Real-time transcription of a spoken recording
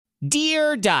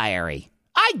Dear Diary,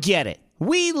 I get it.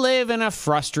 We live in a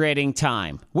frustrating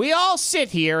time. We all sit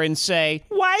here and say,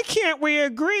 why can't we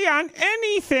agree on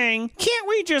anything? Can't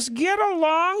we just get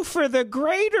along for the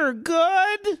greater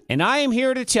good? And I am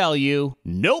here to tell you,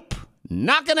 nope,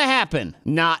 not gonna happen.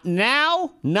 Not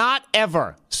now, not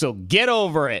ever. So get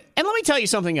over it. And let me tell you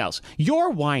something else.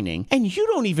 You're whining, and you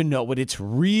don't even know what it's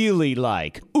really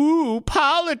like. Ooh,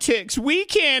 politics. We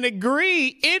can't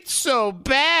agree. It's so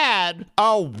bad.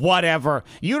 Oh, whatever.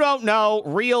 You don't know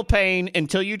real pain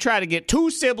until you try to get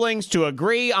two siblings to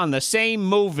agree on the same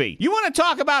movie. You want to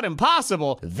talk about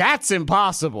impossible? That's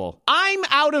impossible. I'm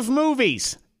out of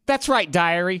movies. That's right,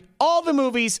 Diary. All the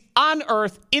movies on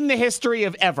Earth in the history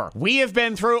of ever. We have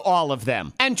been through all of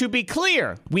them. And to be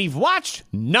clear, we've watched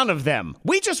none of them.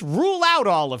 We just rule out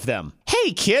all of them.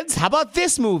 Hey, kids, how about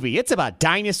this movie? It's about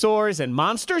dinosaurs and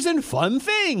monsters and fun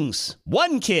things.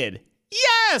 One kid,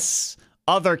 yes!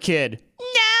 Other kid,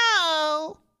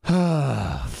 no!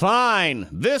 Fine.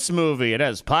 This movie, it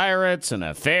has pirates and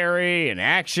a ferry and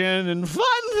action and fun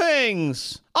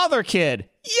things. Other kid,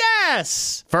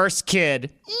 yes! First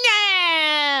kid,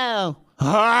 no!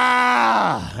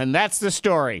 And that's the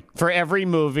story for every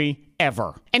movie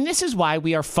ever. And this is why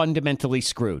we are fundamentally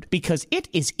screwed, because it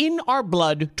is in our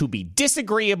blood to be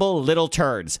disagreeable little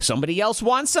turds. Somebody else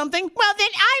wants something? Well, then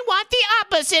I want the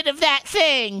opposite of that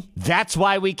thing. That's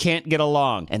why we can't get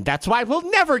along, and that's why we'll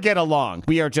never get along.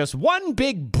 We are just one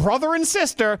big brother and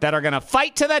sister that are gonna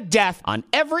fight to the death on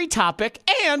every topic,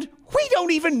 and we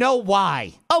don't even know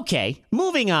why. Okay,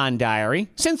 moving on, Diary.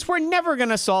 Since we're never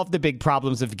gonna solve the big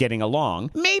problems of getting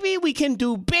along, maybe we can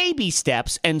do baby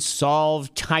steps and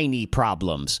solve tiny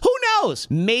problems. Who knows?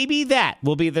 Maybe that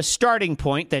will be the starting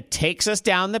point that takes us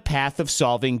down the path of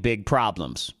solving big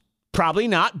problems. Probably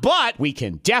not, but we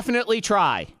can definitely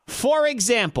try. For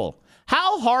example,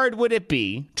 how hard would it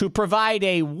be to provide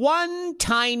a one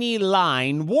tiny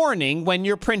line warning when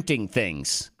you're printing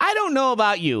things? I don't know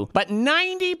about you, but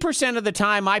 90% of the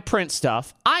time I print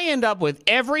stuff, I end up with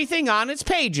everything on its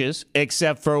pages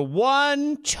except for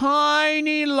one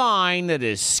tiny line that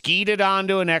is skeeted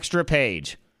onto an extra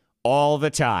page. All the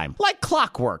time. Like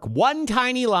clockwork, one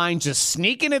tiny line just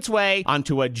sneaking its way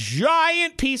onto a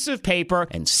giant piece of paper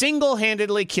and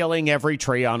single-handedly killing every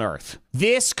tree on Earth.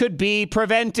 This could be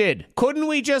prevented. Couldn't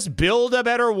we just build a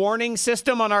better warning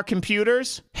system on our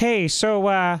computers? Hey,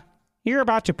 so, you're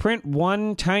about to print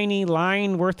one tiny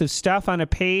line worth of stuff on a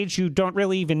page you don't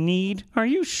really even need? Are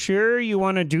you sure you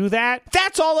want to do that?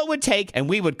 That's all it would take, and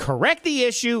we would correct the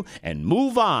issue and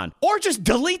move on. Or just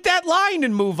delete that line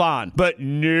and move on. But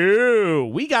no,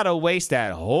 we gotta waste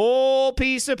that whole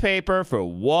piece of paper for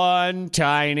one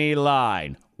tiny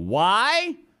line.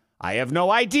 Why? I have no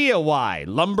idea why.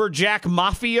 Lumberjack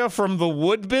mafia from the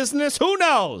wood business? Who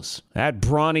knows? That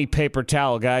brawny paper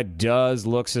towel guy does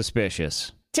look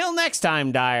suspicious. Till next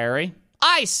time, Diary,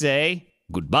 I say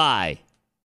goodbye.